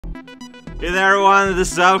Hey there everyone,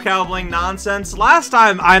 this is raocow Nonsense. Last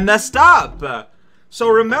time I messed up! So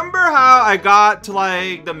remember how I got to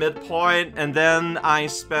like the midpoint and then I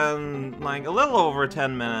spent like a little over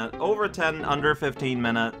 10 minutes, under 15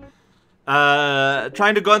 minutes,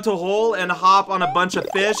 trying to go into a hole and hop on a bunch of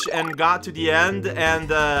fish and got to the end and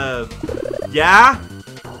yeah?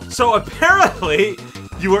 So apparently,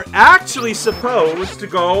 you were actually supposed to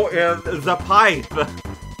go in the pipe.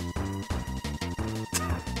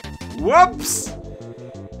 Whoops!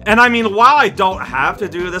 And I mean, while I don't have to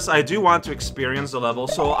do this, I do want to experience the level,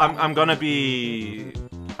 so I'm gonna be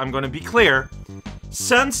clear.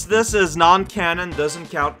 Since this is non-canon, doesn't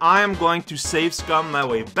count, I am going to save scum my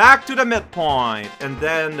way back to the midpoint, and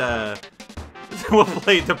then we'll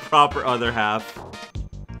play the proper other half.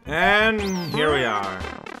 And here we are.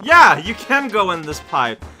 Yeah, you can go in this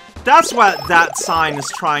pipe. That's what that sign is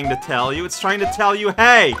trying to tell you. It's trying to tell you,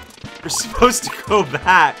 hey, you're supposed to go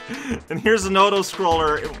back. And here's an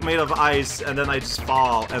auto-scroller made of ice, and then I just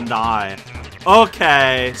fall and die.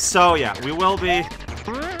 Okay, so yeah, we will be...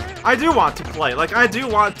 I do want to play. Like, I do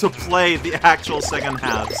want to play the actual second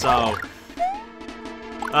half, so...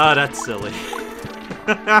 that's silly.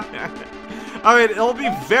 I mean, it'll be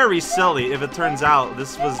very silly if it turns out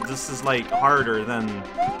this is like harder than...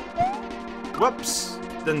 Whoops!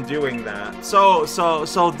 Than doing that. So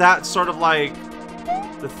that's sort of like...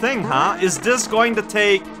 the thing, huh? Is this going to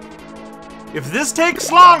take... If this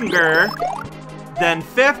takes longer than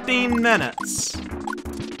 15 minutes,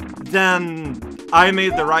 then I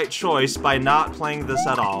made the right choice by not playing this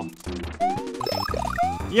at all.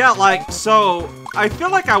 Yeah, like, so... I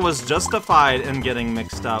feel like I was justified in getting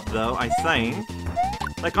mixed up, though, I think.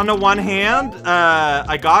 Like, on the one hand,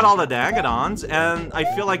 I got all the Dagadons, and I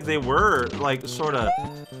feel like they were, like, sort of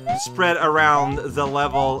spread around the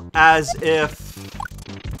level as if...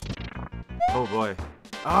 Oh boy.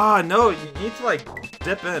 Ah, no, you need to, like,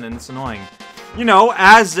 dip in, and it's annoying. You know,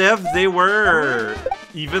 as if they were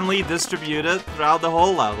evenly distributed throughout the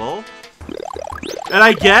whole level. And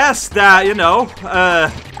I guess that, you know,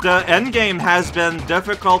 the endgame has been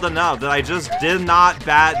difficult enough that I just did not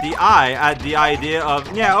bat the eye at the idea of,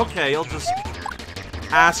 yeah, okay, you'll just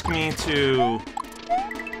ask me to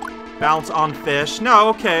bounce on fish. No,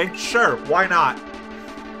 okay, sure, why not?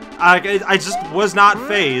 I just was not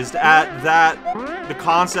fazed at that, the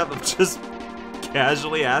concept of just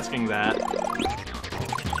casually asking that.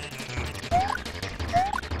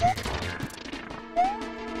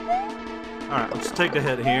 Alright, let's take the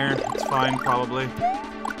hit here. It's fine, probably.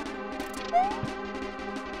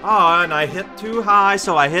 Oh, and I hit too high,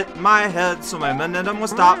 so I hit my head, so my momentum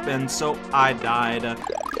was stopped, and so I died.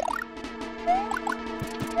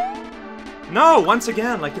 No, once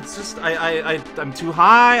again, like, it's just, I'm too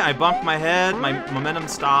high, I bumped my head, my momentum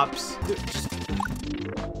stops.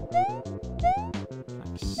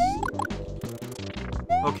 Nice.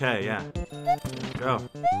 Okay, yeah. Go.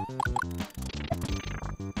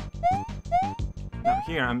 Now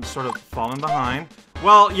here, I'm sort of falling behind.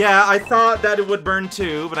 Well, yeah, I thought that it would burn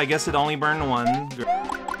 2, but I guess it only burned 1.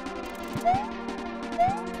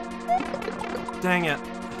 Dang it.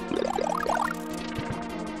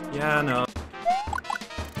 Yeah, no.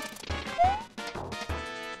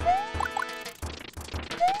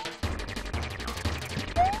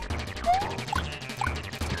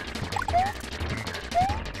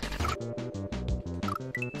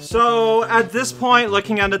 So, at this point,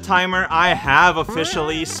 looking at the timer, I have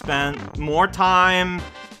officially spent more time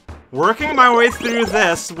working my way through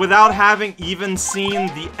this without having even seen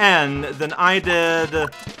the end than I did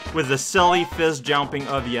with the silly fizz jumping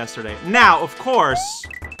of yesterday. Now, of course,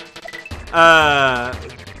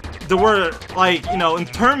 there were, like, you know, in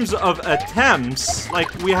terms of attempts,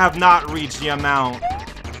 like, we have not reached the amount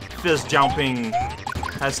fizz jumping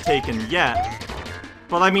has taken yet.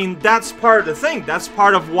 But I mean, that's part of the thing. That's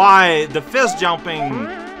part of why the fizz jumping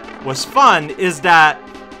was fun, is that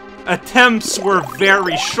attempts were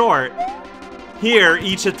very short. Here,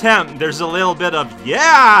 each attempt, there's a little bit of,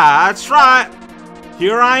 yeah, that's right.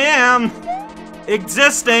 Here I am,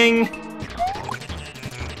 existing.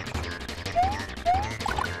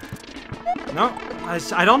 No,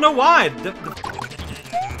 I don't know why.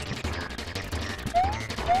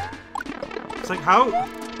 It's like, how?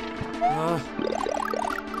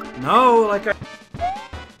 No, like I...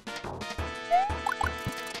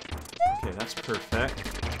 Okay, that's perfect.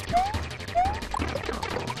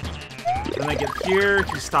 Then I get here,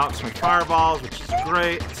 he stops my fireballs, which is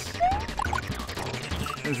great.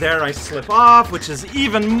 And there I slip off, which is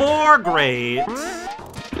even more great.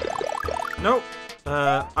 Nope.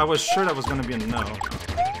 I was sure that was gonna be a no.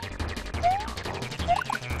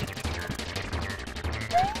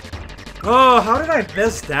 Oh, how did I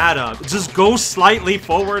mess that up? Just go slightly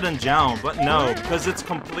forward and jump, but no, because it's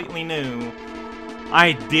completely new.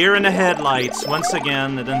 I deer in the headlights once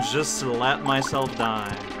again, and then just let myself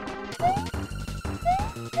die.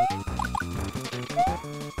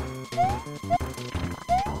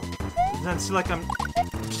 Then it's like I'm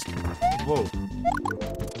just... Whoa.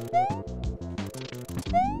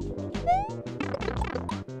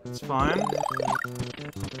 It's fine.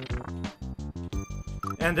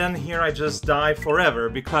 And then here I just die forever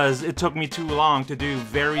because it took me too long to do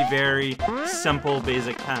very, very simple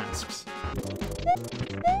basic tasks.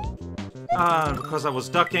 Because I was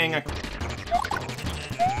ducking.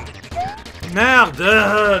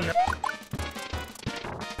 Merde!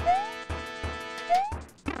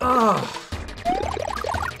 Ugh.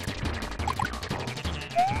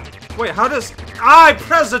 Wait, how does... I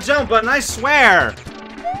pressed the jump button, I swear!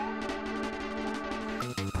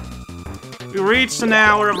 We reached an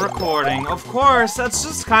hour of recording. Of course, that's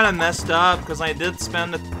just kind of messed up, because I did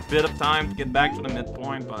spend a bit of time to get back to the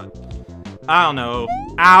midpoint, but... I don't know.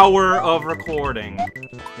 Hour of recording.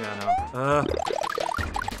 Yeah, no.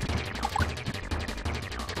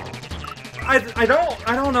 I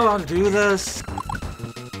don't know how to do this.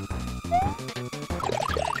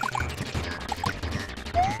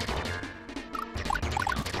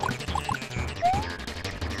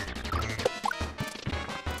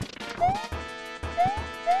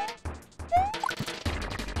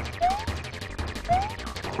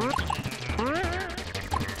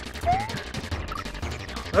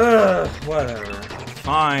 Whatever.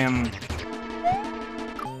 Fine.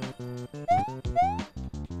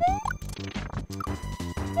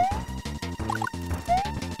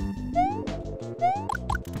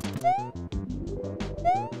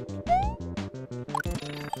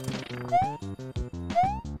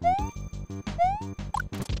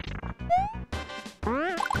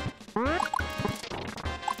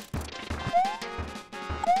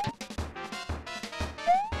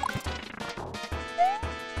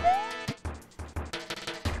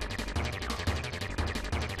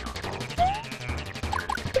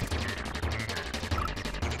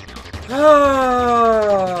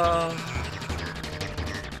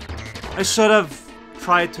 I should have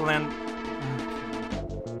tried to land...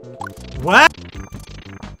 What?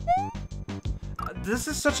 This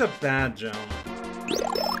is such a bad jump.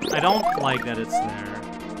 I don't like that it's there.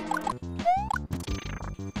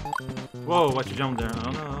 Whoa, what you jumped there?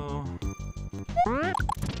 Oh no.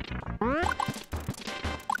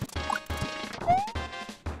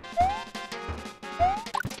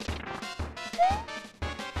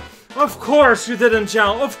 Of course you didn't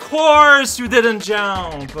jump! Of course you didn't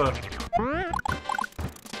jump!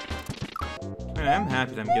 I'm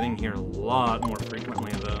happy that I'm getting here a lot more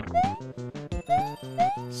frequently, though.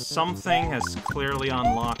 Something has clearly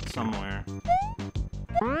unlocked somewhere.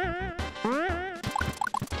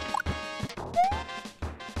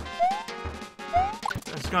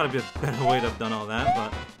 There's gotta be a better way to have done all that,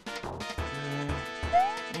 but...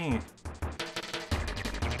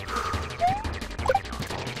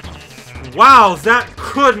 Wow, that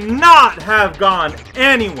could not have gone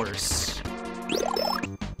any worse!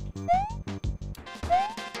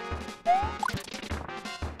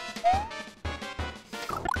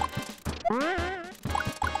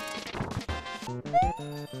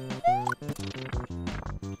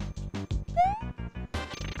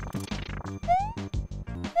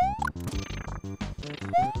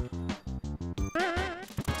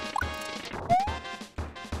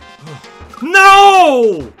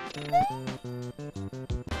 No!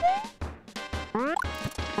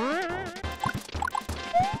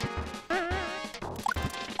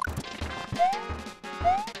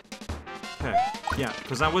 Okay, yeah,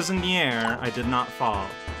 because I was in the air, I did not fall.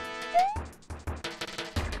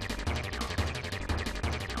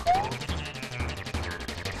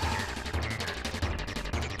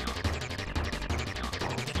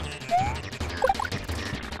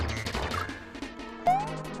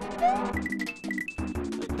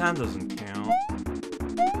 That doesn't count.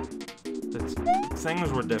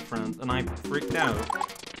 Things were different, and I freaked out.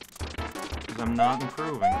 Because I'm not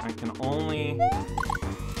improving. I can only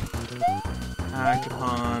act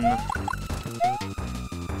upon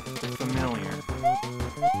the familiar.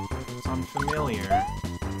 It's unfamiliar.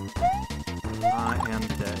 I am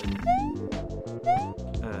dead.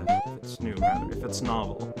 If it's new, rather. If it's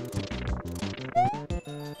novel.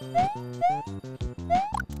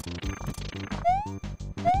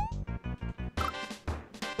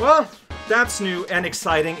 Well, that's new and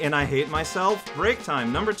exciting, and I hate myself. Break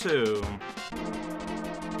time, number 2.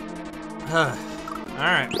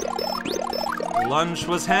 Alright. Lunch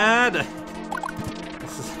was had.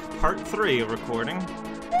 part 3 recording.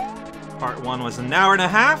 Part 1 was an hour and a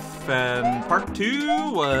half, and part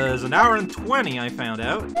 2 was an hour and 20, I found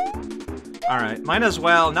out. Alright, might as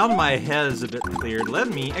well, now that my head is a bit cleared, let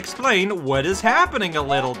me explain what is happening a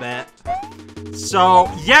little bit. So,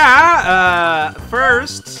 yeah,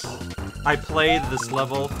 first, I played this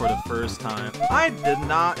level for the first time. I did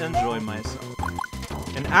not enjoy myself.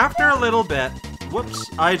 And after a little bit, whoops,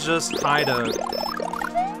 I just kind of...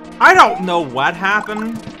 I don't know what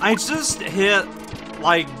happened. I just hit,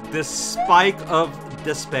 like, this spike of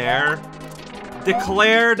despair.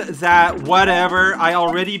 Declared that whatever, I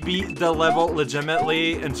already beat the level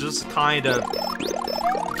legitimately, and just kind of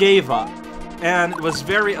gave up. And it was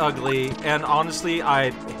very ugly, and honestly,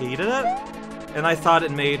 I hated it. And I thought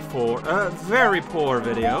it made for a very poor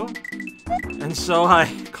video. And so I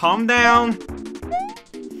calmed down.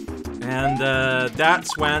 And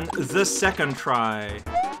that's when the second try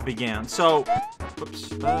began. So, whoops.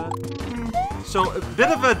 So a bit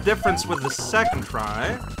of a difference with the second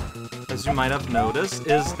try, as you might have noticed,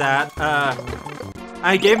 is that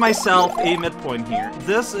I gave myself a midpoint here.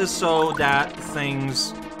 This is so that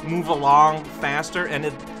things move along faster, and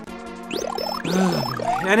it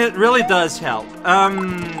really does help.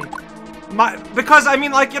 Because I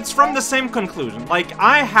mean, like, it's from the same conclusion. Like,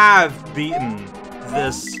 I have beaten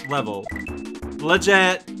this level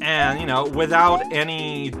legit, and you know, without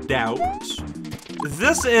any doubt.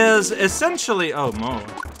 This is essentially, oh mo,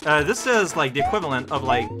 this is like the equivalent of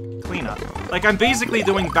like cleanup. Like, I'm basically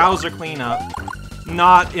doing Bowser cleanup,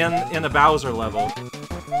 not in a Bowser level.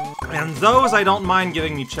 And those I don't mind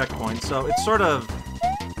giving me checkpoints, so it's sort of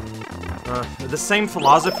the same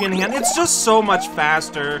philosophy in hand. It's just so much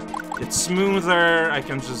faster, it's smoother, I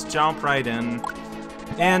can just jump right in.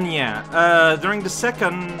 And yeah, during the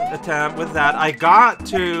second attempt with that, I got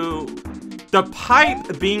to the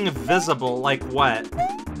pipe being visible, like what?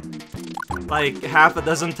 Like half a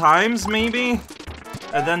dozen times, maybe?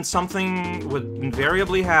 And then something would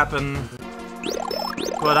invariably happen.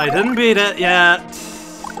 But I didn't beat it yet.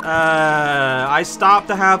 I stopped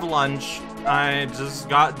to have lunch. I just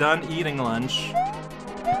got done eating lunch.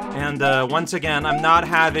 And once again, I'm not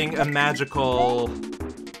having a magical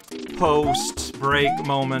post-break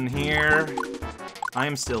moment here. I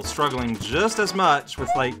am still struggling just as much with,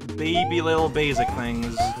 like, baby little basic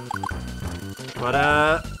things. But,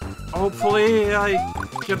 hopefully I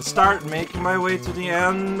can start making my way to the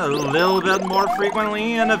end a little bit more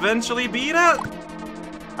frequently and eventually beat it.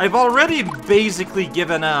 I've already basically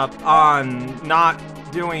given up on not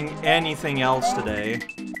doing anything else today.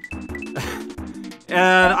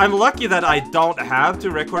 And I'm lucky that I don't have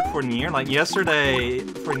to record for Nier. Like, yesterday,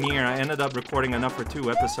 for Nier, I ended up recording enough for 2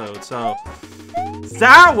 episodes, so...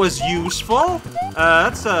 that was useful!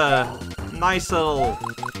 That's a nice little...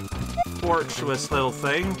 tortuous little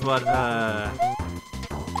thing, but,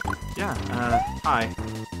 yeah, hi.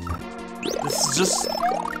 This is just...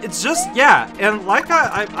 it's just, yeah, and like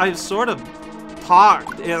I sort of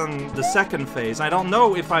talked in the second phase, I don't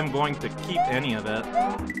know if I'm going to keep any of it,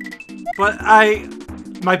 but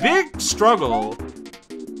my big struggle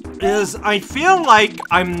is I feel like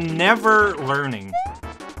I'm never learning.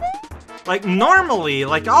 Like, normally,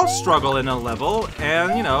 like, I'll struggle in a level,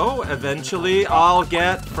 and, you know, eventually I'll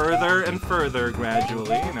get further and further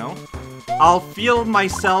gradually, you know? I'll feel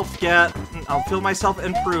myself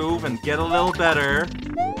improve and get a little better.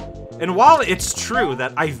 And while it's true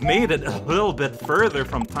that I've made it a little bit further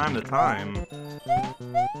from time to time...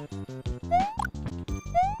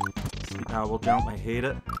 the owl jump, I hate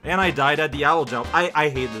it. And I died at the owl jump. I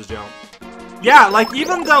hate this jump. Yeah, like,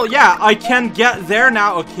 even though, yeah, I can get there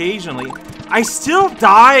now occasionally, I still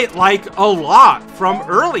die, like, a lot from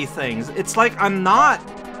early things. It's like I'm not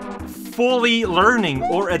fully learning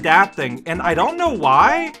or adapting, and I don't know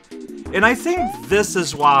why. And I think this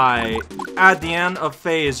is why, at the end of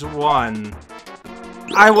Phase 1,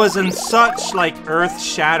 I was in such, like,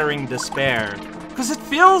 earth-shattering despair. Because it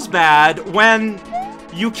feels bad when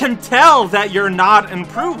you can tell that you're not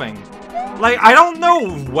improving. Like, I don't know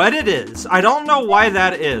what it is. I don't know why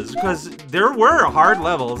that is, because there were hard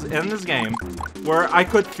levels in this game where I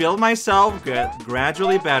could feel myself get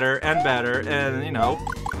gradually better and better, and, you know,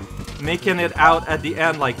 making it out at the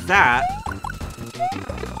end like that.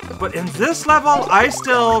 But in this level, I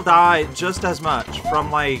still die just as much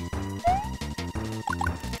from, like,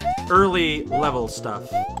 early level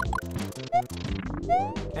stuff.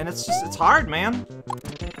 And it's just, it's hard, man.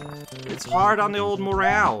 It's hard on the old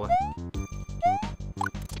morale.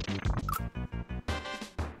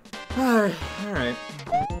 Alright.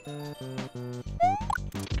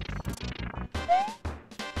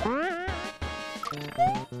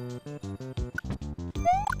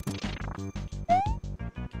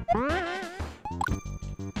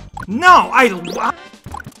 No,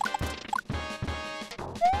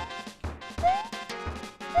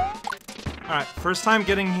 Alright, first time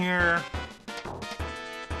getting here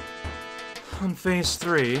on phase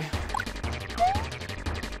 3.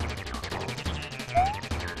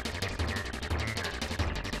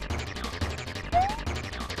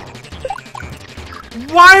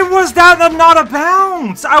 Why was that not a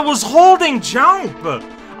bounce? I was holding jump.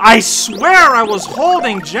 I swear I was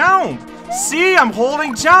holding jump. See, I'm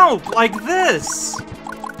holding jump like this.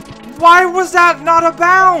 Why was that not a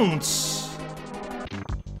bounce?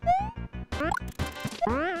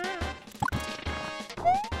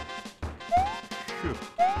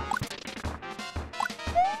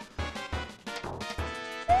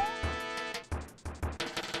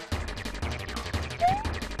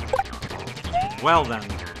 Well then.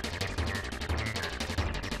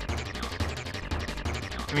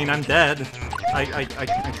 I mean, I'm dead. I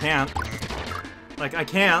can't. Like, I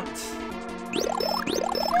can't.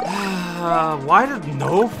 Why did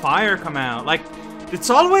no fire come out? Like,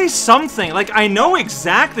 it's always something. Like, I know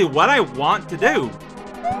exactly what I want to do.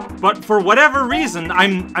 But for whatever reason,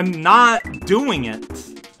 I'm not doing it.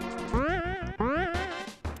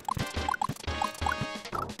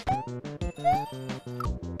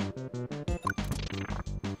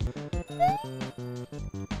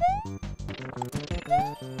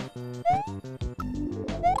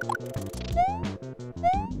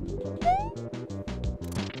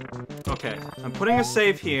 Okay, I'm putting a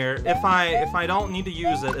save here. If I don't need to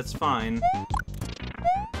use it, it's fine.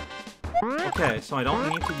 Okay, so I don't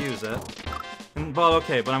need to use it. Well,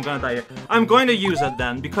 okay, but I'm gonna die here. I'm going to use it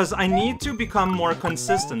then, because I need to become more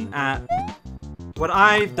consistent at what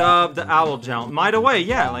I've dubbed the owl jump. By the way,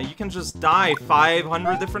 yeah, like, you can just die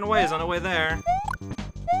 500 different ways on the way there.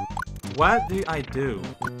 What do I do?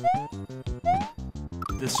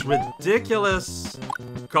 This ridiculous,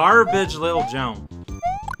 garbage little jump.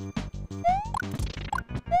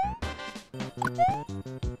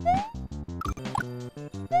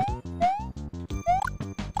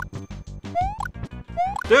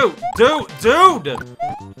 Dude!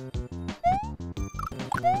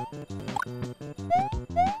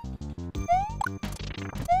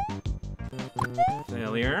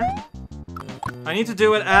 Failure. I need to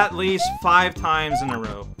do it at least 5 times in a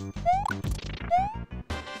row.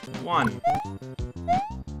 1.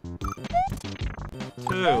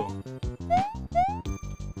 2.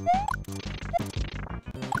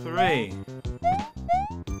 3.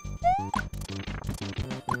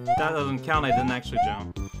 That doesn't count, I didn't actually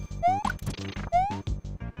jump.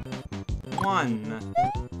 1.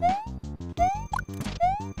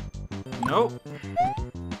 Nope.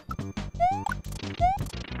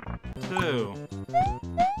 2.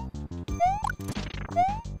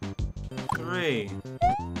 3.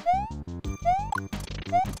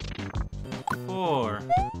 4.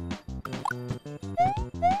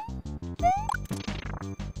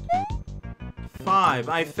 5.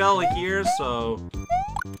 I fell here, so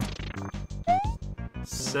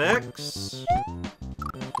 6.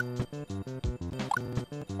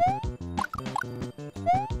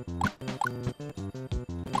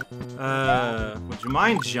 Would you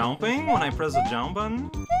mind jumping when I press the jump button?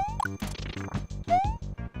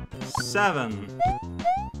 7.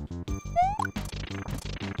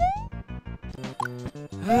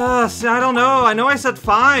 See, I don't know. I know I said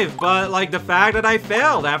 5, but, like, the fact that I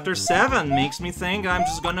failed after 7 makes me think I'm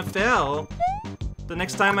just gonna fail the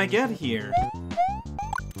next time I get here.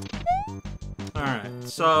 Alright,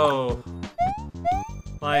 so...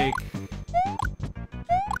 like...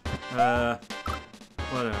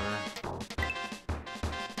 whatever.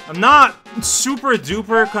 I'm not super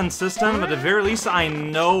duper consistent, but at the very least I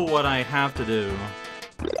know what I have to do.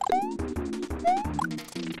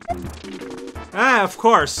 Ah, of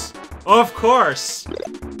course. Of course.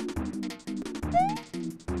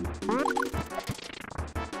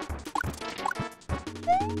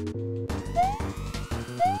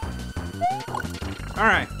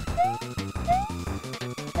 Alright.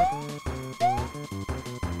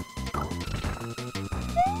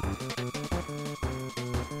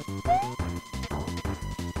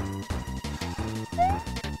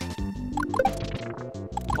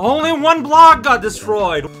 Only one block got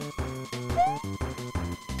destroyed!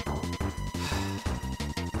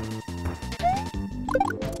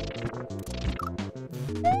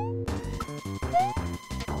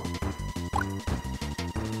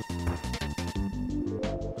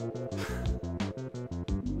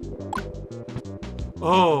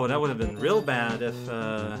 Oh, that would have been real bad if,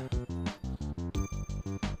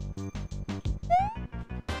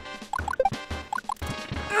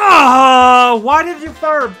 Oh, why did you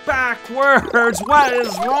fire backwards? What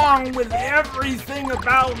is wrong with everything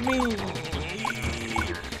about me?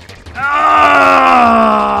 Ah!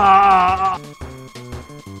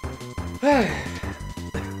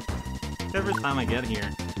 Every time I get here.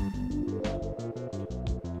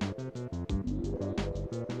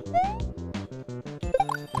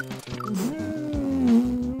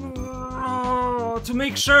 To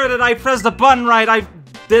make sure that I press the button right, I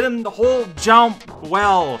didn't whole jump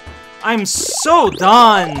well. I'm so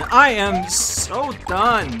done. I am so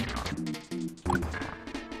done.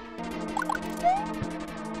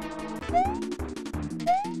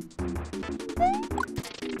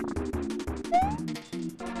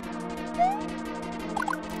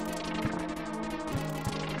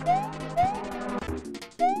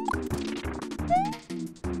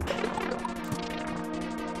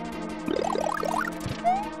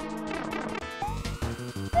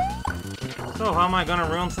 So how am I gonna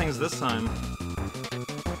ruin things this time?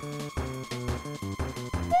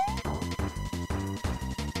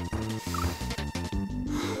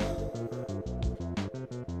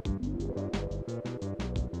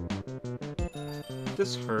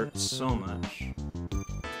 This hurts so much.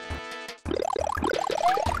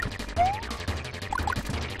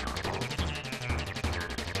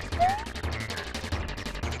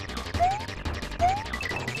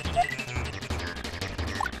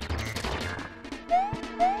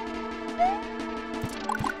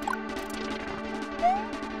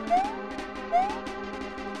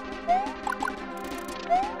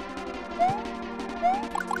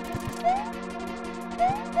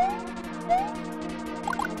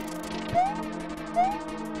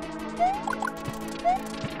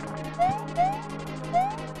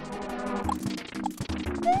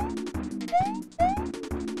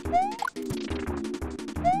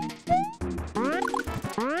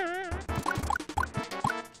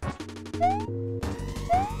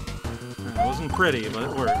 It wasn't pretty, but it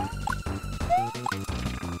worked.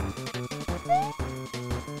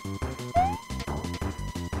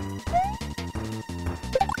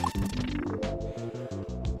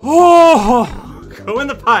 Oh! Go in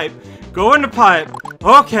the pipe. Go in the pipe.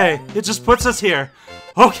 Okay, it just puts us here.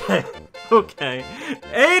 Okay, okay.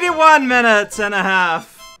 81 minutes and a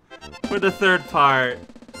half for the third part.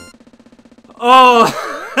 Oh!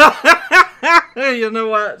 You know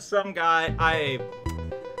what? Some guy, I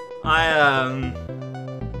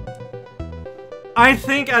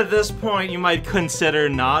think at this point you might consider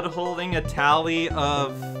not holding a tally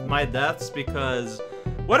of my deaths, because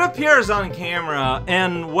what appears on camera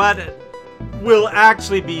and what will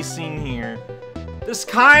actually be seen here, there's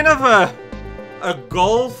kind of a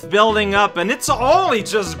gulf building up, and it's only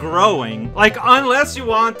just growing. Like, unless you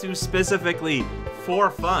want to specifically, for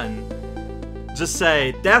fun, just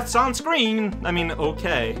say, deaths on screen, I mean,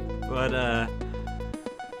 okay, but,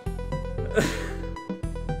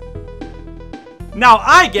 now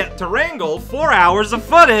I get to wrangle 4 hours of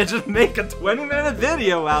footage and make a 20-minute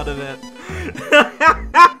video out of it.